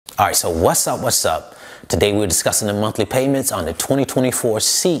All right, so what's up? Today we're discussing the monthly payments on the 2024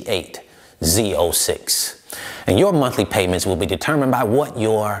 C8 ZO6. And your monthly payments will be determined by what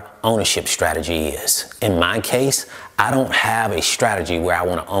your ownership strategy is. In my case, I don't have a strategy where I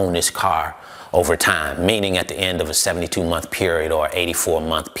want to own this car over time, meaning at the end of a 72-month period or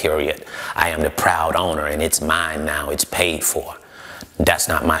 84-month period, I am the proud owner and it's mine now, it's paid for. That's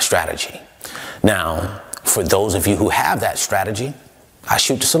not my strategy. Now, for those of you who have that strategy, I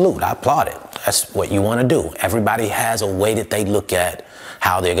shoot the salute, I applaud it. That's what you want to do. Everybody has a way that they look at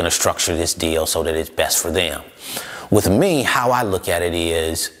how they're going to structure this deal so that it's best for them. With me, how I look at it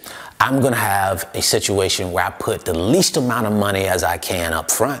is I'm going to have a situation where I put the least amount of money as I can up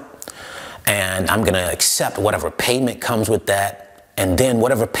front, and I'm going to accept whatever payment comes with that, and then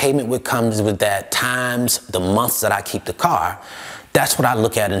whatever payment comes with that times the months that I keep the car, that's what I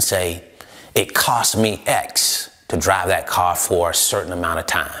look at and say, it costs me X to drive that car for a certain amount of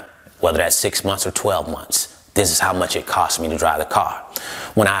time, whether that's 6 months or 12 months. This is how much it costs me to drive the car.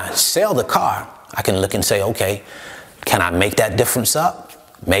 When I sell the car, I can look and say, okay, can I make that difference up?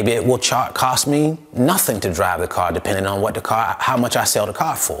 Maybe it will cost me nothing to drive the car, depending on how much I sell the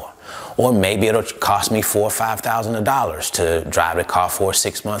car for. Or maybe it'll cost me $4,000 or $5,000 to drive the car for a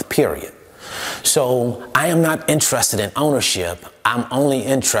 6-month period. So I am not interested in ownership. I'm only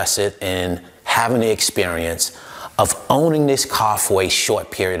interested in having the experience of owning this car for a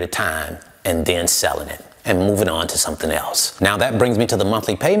short period of time and then selling it and moving on to something else. Now that brings me to the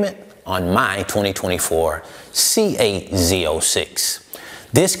monthly payment on my 2024 C8 ZO6.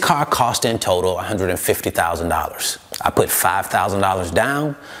 This car cost in total $150,000. I put $5,000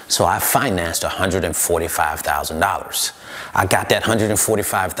 down, so I financed $145,000. I got that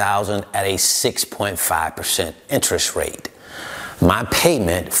 $145,000 at a 6.5% interest rate. My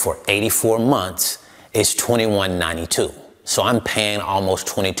payment for 84 months is $2,192. So I'm paying almost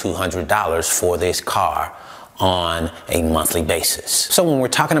 $2,200 for this car on a monthly basis. So when we're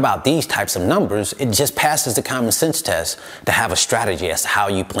talking about these types of numbers, it just passes the common sense test to have a strategy as to how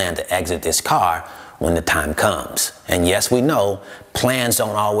you plan to exit this car when the time comes. And yes, we know plans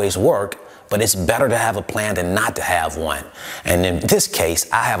don't always work, but it's better to have a plan than not to have one. And in this case,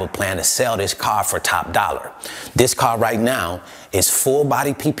 I have a plan to sell this car for top dollar. This car right now is full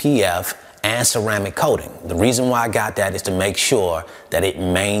body PPF and ceramic coating. The reason why I got that is to make sure that it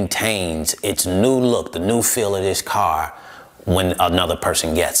maintains its new look, the new feel of this car when another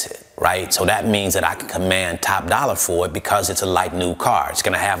person gets it, right? So that means that I can command top dollar for it because it's a like new car. It's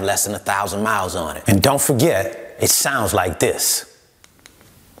gonna have less than 1,000 miles on it. And don't forget, it sounds like this.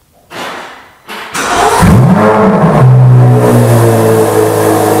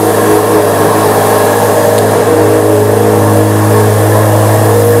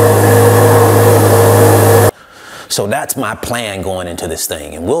 So that's my plan going into this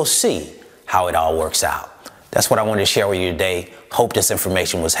thing, and we'll see how it all works out. That's what I wanted to share with you today. Hope this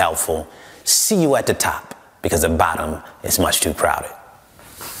information was helpful. See you at the top, because the bottom is much too crowded.